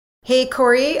Hey,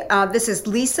 Corey, this is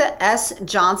Lisa S.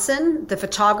 Johnson, the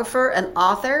photographer and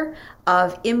author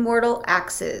of Immortal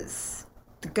Axes,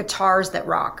 the guitars that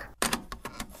rock.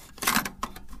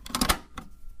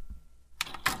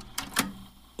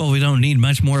 Well, we don't need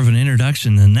much more of an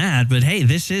introduction than that, but hey,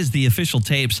 this is the official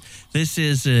tapes. This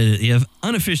is the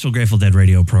unofficial Grateful Dead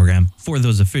radio program for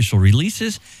those official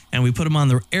releases, and we put them on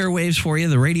the airwaves for you,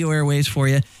 the radio airwaves for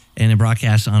you, and it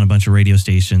broadcasts on a bunch of radio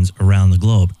stations around the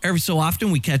globe. Every so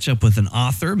often, we catch up with an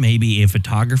author, maybe a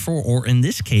photographer, or in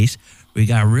this case, we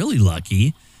got really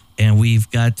lucky, and we've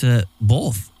got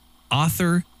both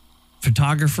author,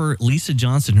 photographer Lisa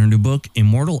Johnson, her new book,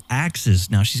 Immortal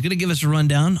Axes. Now, she's going to give us a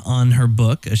rundown on her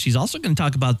book. She's also going to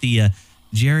talk about the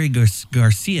Jerry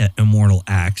Garcia Immortal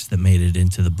Axe that made it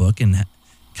into the book, and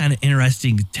kind of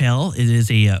interesting to tell. It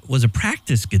is was a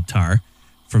practice guitar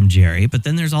from Jerry, but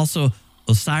then there's also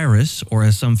Osiris, or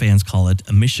as some fans call it,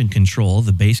 a Mission Control,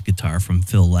 the bass guitar from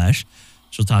Phil Lesh.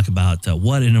 She'll talk about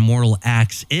what an immortal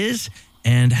axe is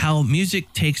and how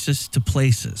music takes us to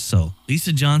places. So,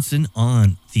 Lisa Johnson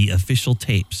on the official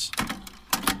tapes.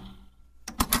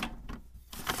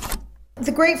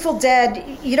 The Grateful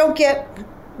Dead, you don't get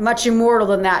much immortal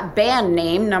than that band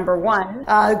name, number one.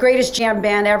 The greatest jam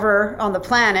band ever on the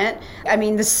planet. I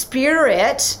mean, the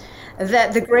spirit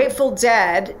that the Grateful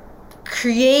Dead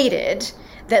created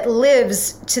that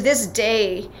lives to this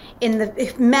day in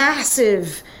the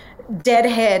massive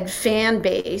Deadhead fan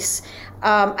base.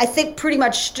 I think pretty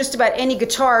much just about any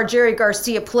guitar Jerry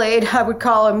Garcia played, I would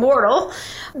call immortal.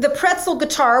 The Pretzel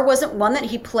guitar wasn't one that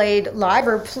he played live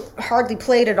or hardly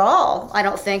played at all, I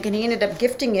don't think, and he ended up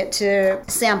gifting it to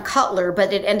Sam Cutler,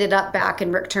 but it ended up back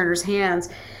in Rick Turner's hands.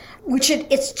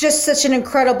 It's just such an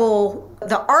incredible,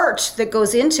 the art that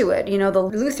goes into it, the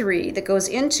lutherie that goes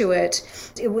into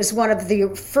it. It was one of the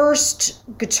first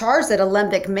guitars that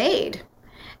Alembic made.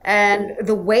 And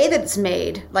the way that it's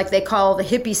made, like they call the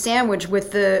hippie sandwich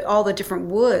with all the different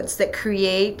woods that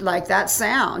create like that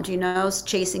sound,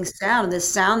 chasing sound, and this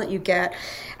sound that you get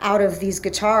out of these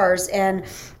guitars and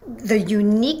the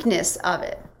uniqueness of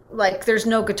it. Like there's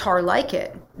no guitar like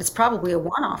it. It's probably a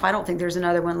one-off. I don't think there's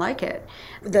another one like it.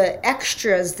 The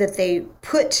extras that they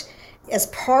put as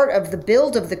part of the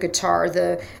build of the guitar,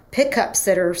 the pickups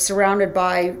that are surrounded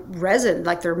by resin,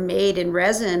 like they're made in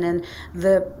resin, and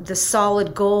the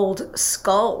solid gold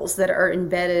skulls that are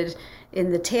embedded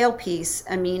in the tailpiece.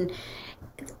 I mean,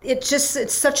 it's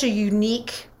such a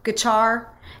unique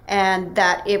guitar, and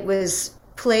that it was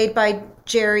played by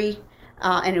Jerry,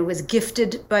 and it was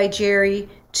gifted by Jerry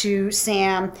to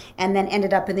Sam, and then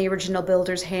ended up in the original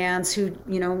builder's hands, who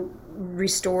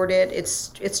restored it. It's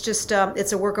just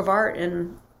it's a work of art,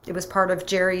 and it was part of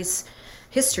Jerry's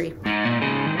history.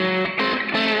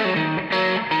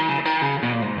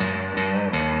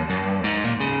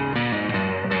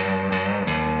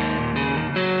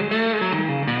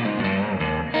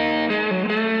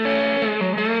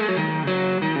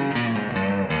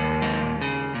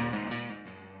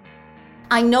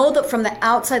 I know that from the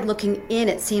outside looking in,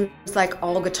 it seems like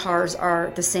all guitars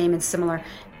are the same and similar,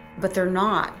 but they're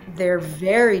not. They're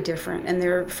very different, and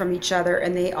they're from each other,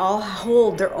 and they all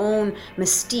hold their own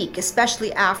mystique,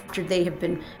 especially after they have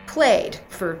been played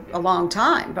for a long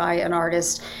time by an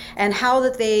artist, and how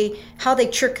they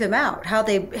trick them out, how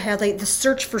they the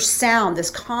search for sound, this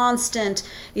constant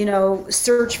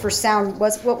search for sound.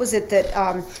 What was it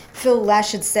that Phil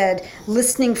Lesh had said,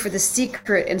 listening for the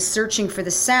secret and searching for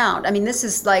the sound. I mean, this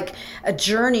is like a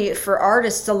journey for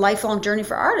artists, a lifelong journey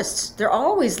for artists. They're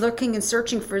always looking and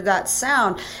searching for that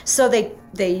sound. So they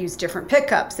use different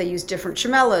pickups, they use different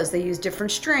tremolos, they use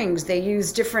different strings, they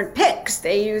use different picks,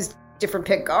 they use different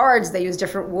pick guards, they use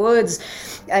different woods.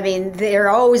 I mean, they're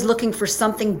always looking for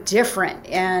something different.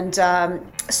 And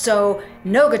so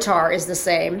no guitar is the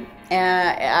same.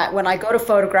 When I go to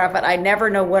photograph it, I never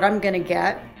know what I'm going to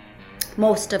get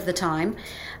most of the time.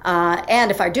 And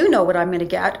if I do know what I'm going to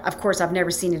get, of course, I've never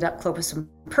seen it up close and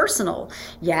personal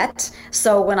yet.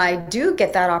 So when I do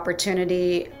get that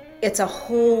opportunity, it's a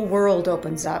whole world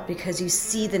opens up, because you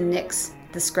see the nicks,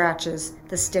 the scratches,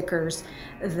 the stickers,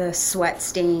 the sweat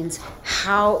stains.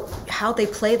 How they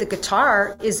play the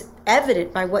guitar is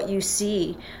evident by what you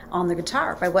see on the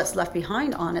guitar, by what's left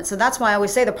behind on it. So that's why I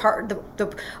always say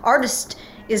the artist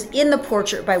is in the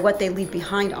portrait by what they leave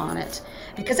behind on it.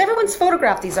 Because everyone's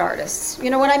photographed these artists.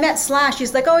 When I met Slash,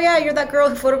 he's like, oh yeah, you're that girl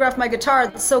who photographed my guitar.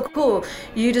 That's so cool.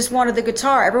 You just wanted the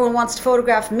guitar. Everyone wants to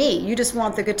photograph me. You just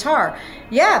want the guitar.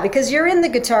 Yeah, because you're in the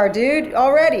guitar, dude,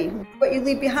 already. What you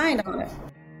leave behind on it.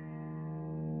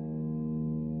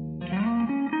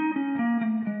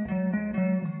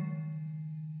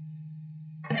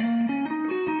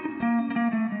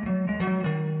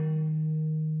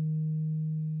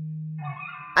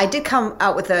 I did come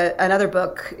out with another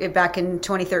book back in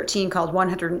 2013 called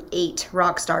 108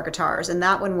 Rockstar Guitars, and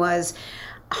that one was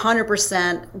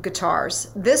 100%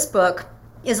 guitars. This book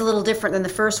is a little different than the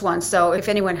first one. So if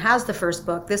anyone has the first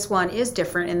book, this one is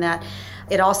different in that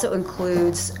it also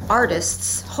includes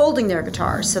artists holding their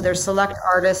guitars. So there's select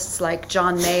artists like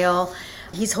John Mayall.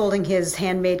 He's holding his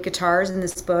handmade guitars in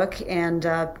this book. And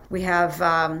we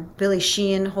have Billy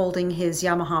Sheehan holding his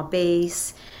Yamaha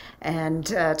bass. And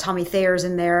Tommy Thayer's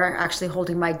in there actually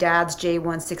holding my dad's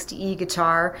J160E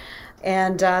guitar.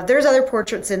 And there's other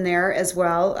portraits in there as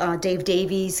well. Dave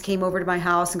Davies came over to my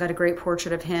house and got a great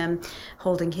portrait of him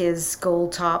holding his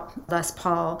gold top Les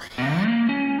Paul.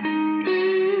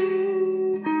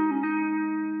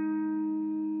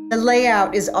 The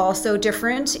layout is also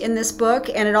different in this book,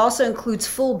 and it also includes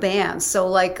full bands. So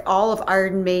like all of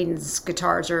Iron Maiden's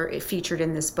guitars are featured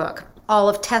in this book. All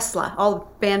of Tesla, all the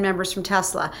band members from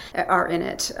Tesla are in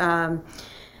it.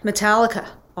 Metallica,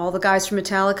 all the guys from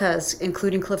Metallica,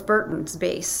 including Cliff Burton's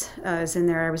bass, is in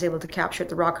there. I was able to capture at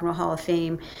the Rock and Roll Hall of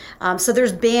Fame. So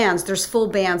there's full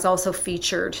bands also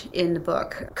featured in the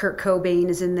book. Kurt Cobain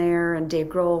is in there, and Dave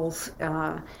Grohl,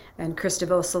 and Krista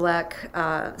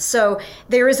Voselek. So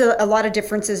there is a lot of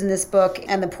differences in this book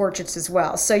and the portraits as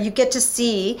well. So you get to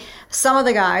see some of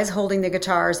the guys holding the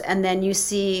guitars, and then you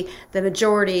see the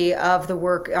majority of the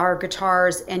work are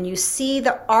guitars, and you see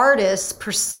the artists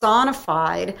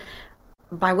personified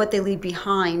by what they leave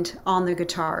behind on the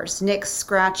guitars. Nicks,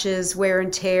 scratches, wear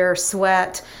and tear,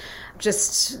 sweat,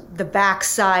 just the back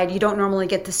side. You don't normally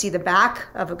get to see the back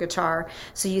of a guitar.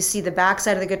 So you see the back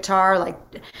side of the guitar, like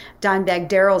Dimebag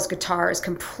Darrell's guitar is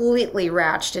completely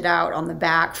ratcheted out on the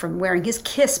back from wearing his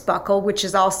Kiss buckle, which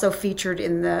is also featured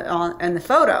in the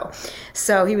photo.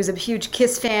 So he was a huge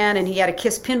Kiss fan, and he had a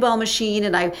Kiss pinball machine,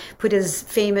 and I put his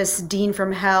famous Dean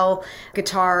from Hell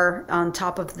guitar on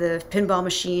top of the pinball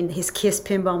machine, his Kiss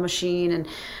pinball machine, and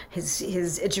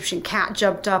his Egyptian cat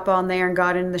jumped up on there and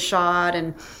got in the shot.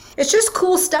 And it's just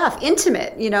cool stuff,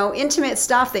 intimate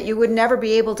stuff that you would never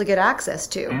be able to get access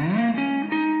to.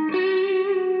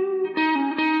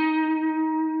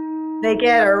 They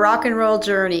get a rock and roll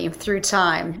journey through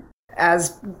time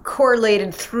as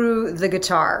correlated through the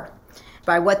guitar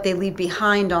by what they leave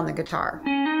behind on the guitar.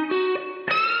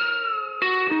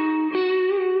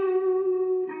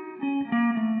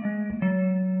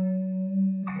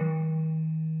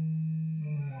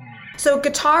 So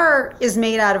guitar is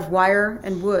made out of wire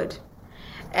and wood,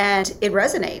 and it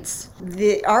resonates.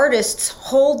 The artists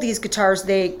hold these guitars,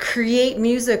 they create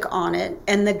music on it,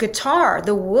 and the guitar,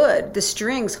 the wood, the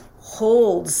strings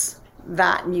holds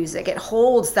that music. It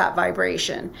holds that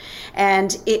vibration,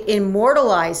 and it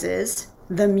immortalizes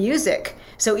the music.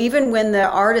 So even when the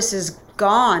artist is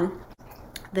gone,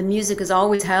 the music is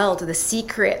always held. The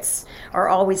secrets are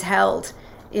always held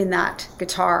in that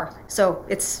guitar. So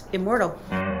it's immortal.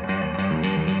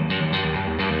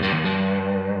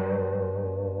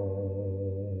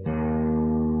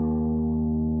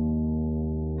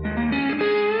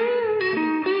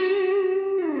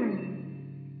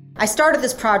 I started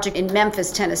this project in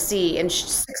Memphis, Tennessee, and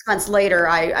 6 months later,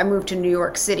 I moved to New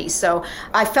York City. So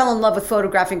I fell in love with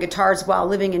photographing guitars while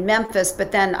living in Memphis,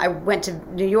 but then I went to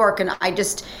New York, and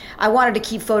I wanted to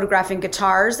keep photographing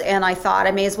guitars, and I thought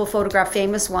I may as well photograph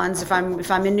famous ones if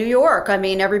I'm in New York. I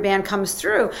mean, every band comes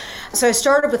through. So I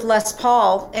started with Les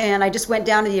Paul, and I just went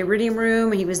down to the Iridium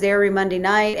Room. He was there every Monday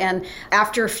night, and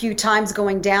after a few times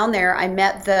going down there, I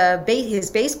met his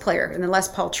bass player in the Les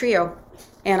Paul trio.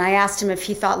 And I asked him if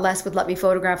he thought Les would let me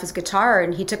photograph his guitar,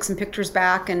 and he took some pictures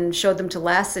back and showed them to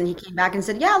Les, and he came back and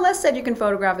said, yeah, Les said you can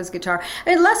photograph his guitar.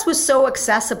 And Les was so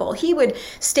accessible. He would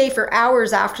stay for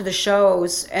hours after the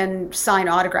shows and sign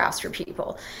autographs for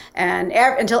people, and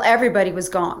until everybody was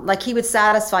gone. Like, he would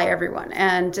satisfy everyone.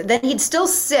 And then he'd still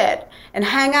sit and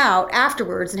hang out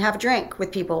afterwards and have a drink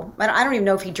with people. I don't even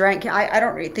know if he drank. I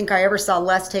don't really think I ever saw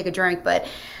Les take a drink, but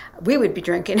we would be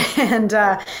drinking. And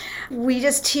he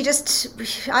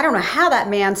just, I don't know how that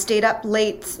man stayed up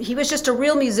late. He was just a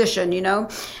real musician,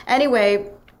 Anyway,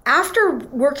 after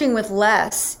working with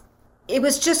Les, it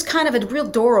was just kind of a real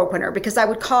door opener, because I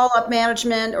would call up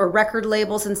management or record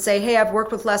labels and say, hey, I've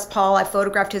worked with Les Paul. I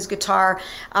photographed his guitar.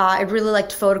 I'd really like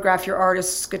to photograph your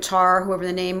artist's guitar, whoever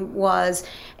the name was.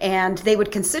 And they would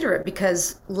consider it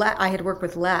because I had worked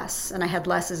with Les, and I had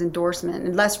Les's endorsement.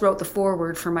 And Les wrote the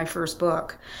foreword for my first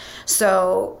book.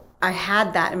 So I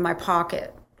had that in my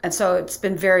pocket. And so it's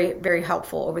been very, very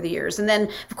helpful over the years. And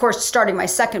then, of course, starting my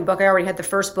second book, I already had the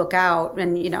first book out.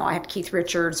 And, I had Keith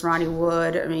Richards, Ronnie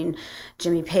Wood,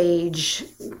 Jimmy Page,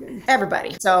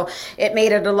 everybody. So it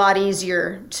made it a lot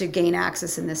easier to gain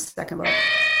access in this second book.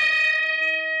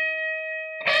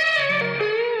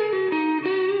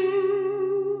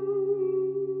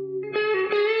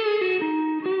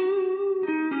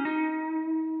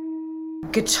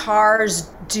 guitars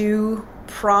do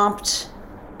prompt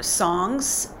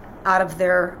songs out of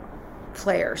their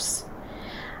players.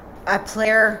 A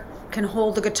player can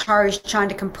hold the guitar, he's trying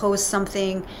to compose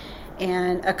something,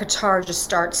 and a guitar just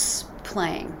starts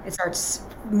playing. It starts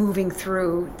moving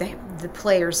through the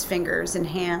player's fingers and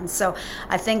hands. So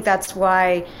I think that's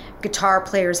why guitar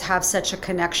players have such a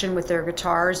connection with their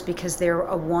guitars, because they're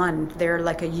a one. They're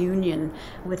like a union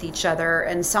with each other.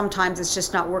 And sometimes it's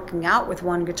just not working out with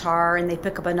one guitar and they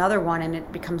pick up another one and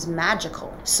it becomes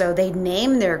magical. So they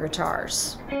name their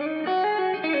guitars.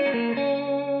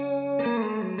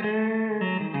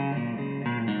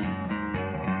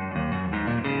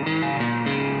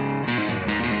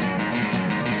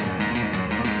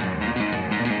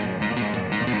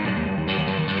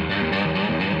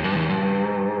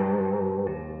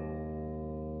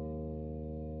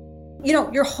 You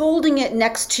know, you're holding it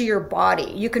next to your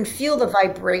body. You can feel the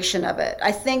vibration of it.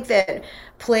 I think that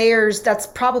players, that's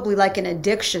probably like an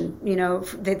addiction, you know,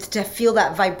 to feel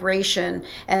that vibration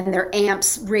and their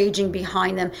amps raging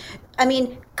behind them. I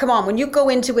mean, come on, when you go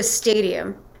into a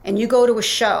stadium and you go to a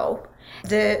show,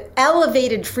 the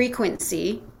elevated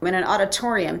frequency in an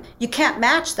auditorium, you can't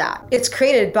match that. It's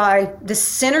created by the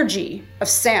synergy of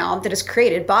sound that is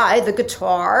created by the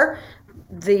guitar,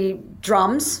 the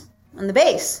drums, and the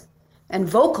bass. And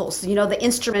vocals, you know, the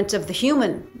instrument of the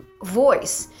human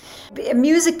voice.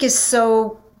 Music is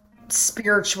so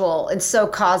spiritual and so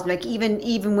cosmic,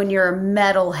 even when you're a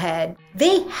metalhead.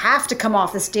 They have to come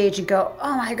off the stage and go,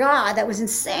 oh my God, that was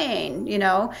insane, you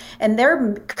know? And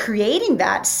they're creating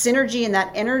that synergy and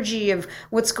that energy of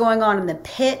what's going on in the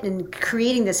pit and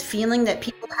creating this feeling that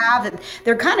people have. And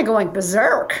they're kind of going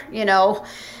berserk, you know?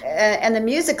 And the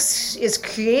music is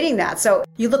creating that. So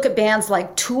you look at bands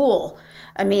like Tool.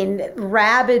 I mean,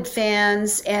 rabid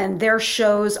fans, and their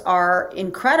shows are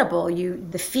incredible.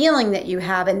 The feeling that you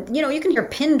have, and you know, you can hear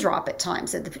pin drop at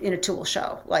times in a Tool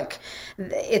show. Like,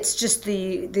 it's just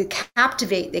they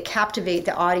captivate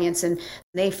the audience, and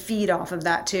they feed off of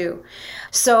that too.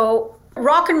 So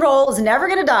rock and roll is never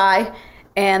going to die,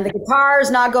 and the guitar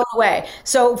is not going away.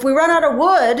 So if we run out of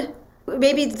wood,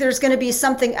 maybe there's going to be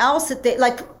something else that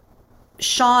like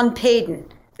Sean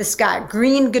Payton, this guy,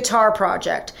 Green Guitar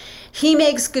Project. He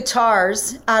makes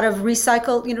guitars out of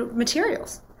recycled, you know,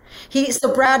 materials.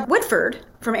 So Brad Whitford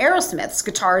from Aerosmith's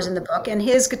guitars in the book, and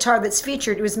his guitar that's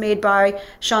featured was made by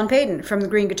Sean Payton from the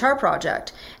Green Guitar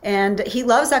Project, and he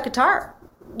loves that guitar.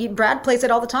 Brad plays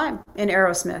it all the time in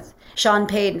Aerosmith. Sean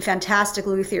Payton, fantastic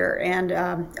luthier, and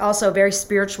also a very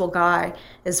spiritual guy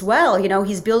as well. You know,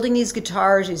 he's building these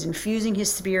guitars, he's infusing his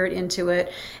spirit into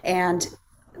it, and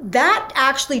that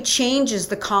actually changes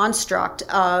the construct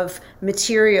of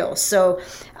materials. So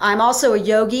I'm also a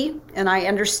yogi, and I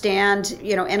understand,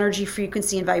 you know, energy,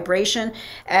 frequency, and vibration.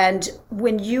 And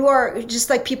when you are, just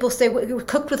like people say,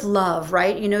 cooked with love,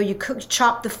 right? You know, you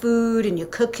chop the food and you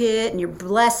cook it and you're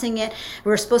blessing it.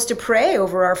 We're supposed to pray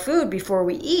over our food before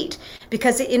we eat,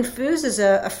 because it infuses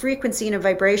a frequency and a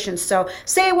vibration. So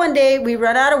say one day we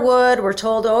run out of wood, we're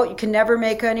told, oh, you can never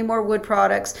make any more wood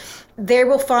products. They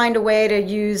will find a way to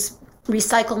use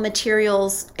recycled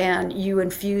materials, and you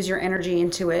infuse your energy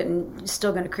into it, and you're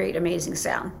still going to create amazing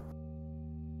sound.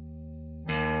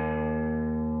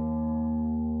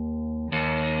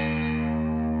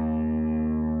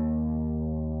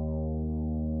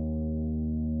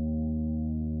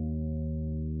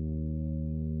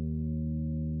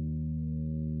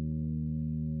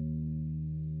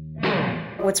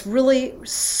 What's really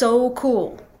so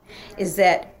cool is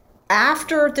that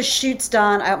after the shoot's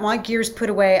done, my gear's put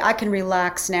away, I can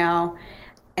relax now,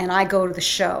 and I go to the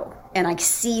show and I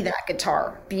see that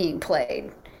guitar being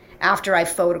played after I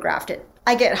photographed it.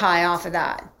 I get high off of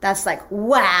that. That's like,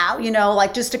 wow, you know,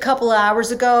 like just a couple of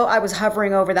hours ago, I was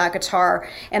hovering over that guitar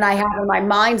and I had in my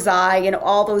mind's eye, you know,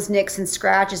 all those nicks and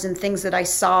scratches and things that I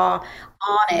saw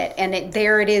on it. And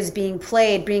there it is being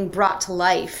played, being brought to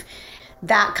life.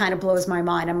 That kind of blows my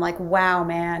mind. I'm like, wow,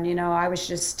 man, you know,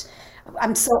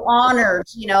 I'm so honored,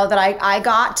 you know, that I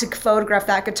got to photograph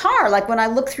that guitar. Like when I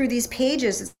look through these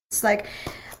pages, it's like,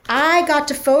 I got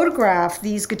to photograph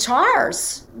these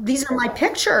guitars. These are my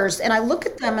pictures. And I look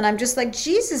at them and I'm just like,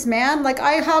 Jesus, man, like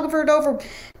I hovered over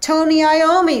Tony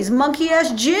Iommi's Monkey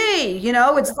SG, you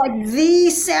know, it's like the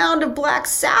sound of Black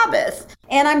Sabbath.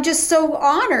 And I'm just so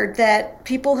honored that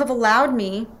people have allowed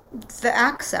me the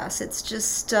access. It's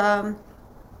just,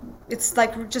 it's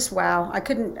like just wow. I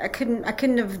couldn't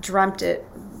have dreamt it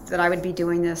that I would be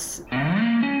doing this.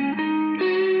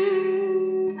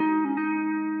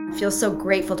 A feel so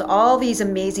grateful to all these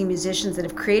amazing musicians that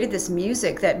have created this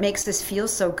music that makes us feel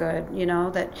so good,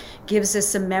 that gives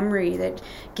us a memory, that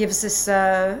gives us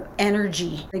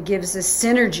energy, that gives us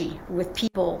synergy with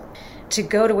people, to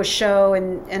go to a show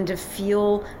and to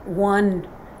feel one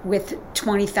with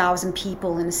 20,000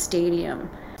 people in a stadium.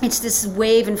 It's this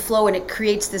wave and flow, and it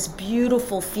creates this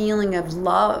beautiful feeling of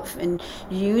love and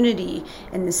unity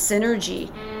and the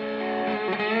synergy.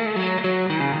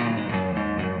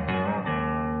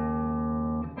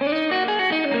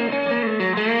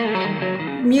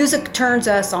 Music turns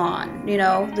us on,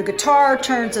 the guitar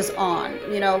turns us on,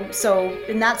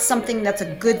 and that's something that's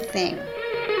a good thing.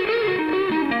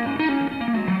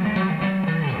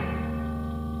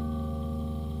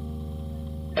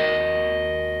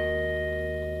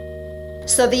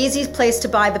 So the easiest place to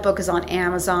buy the book is on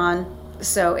Amazon.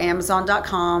 So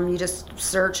Amazon.com, you just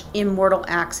search Immortal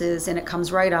Axes and it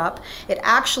comes right up.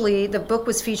 The book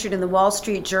was featured in the Wall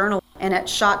Street Journal, and it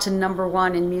shot to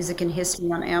 #1 in music and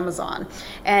history on Amazon.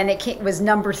 And it was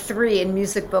 #3 in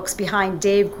music books behind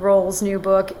Dave Grohl's new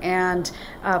book and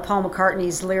Paul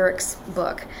McCartney's lyrics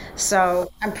book. So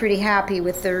I'm pretty happy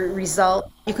with the result.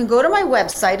 You can go to my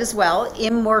website as well,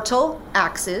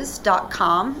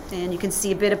 immortalaxes.com, and you can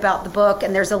see a bit about the book,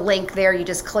 and there's a link there. You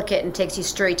just click it and it takes you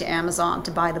straight to Amazon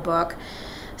to buy the book.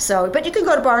 But you can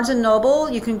go to Barnes and Noble.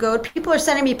 People are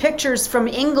sending me pictures from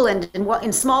England and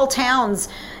in small towns,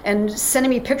 and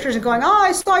sending me pictures and going, "Oh,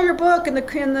 I saw your book in the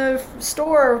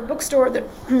bookstore that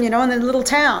in the little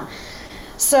town."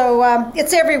 So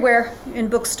it's everywhere in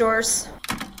bookstores.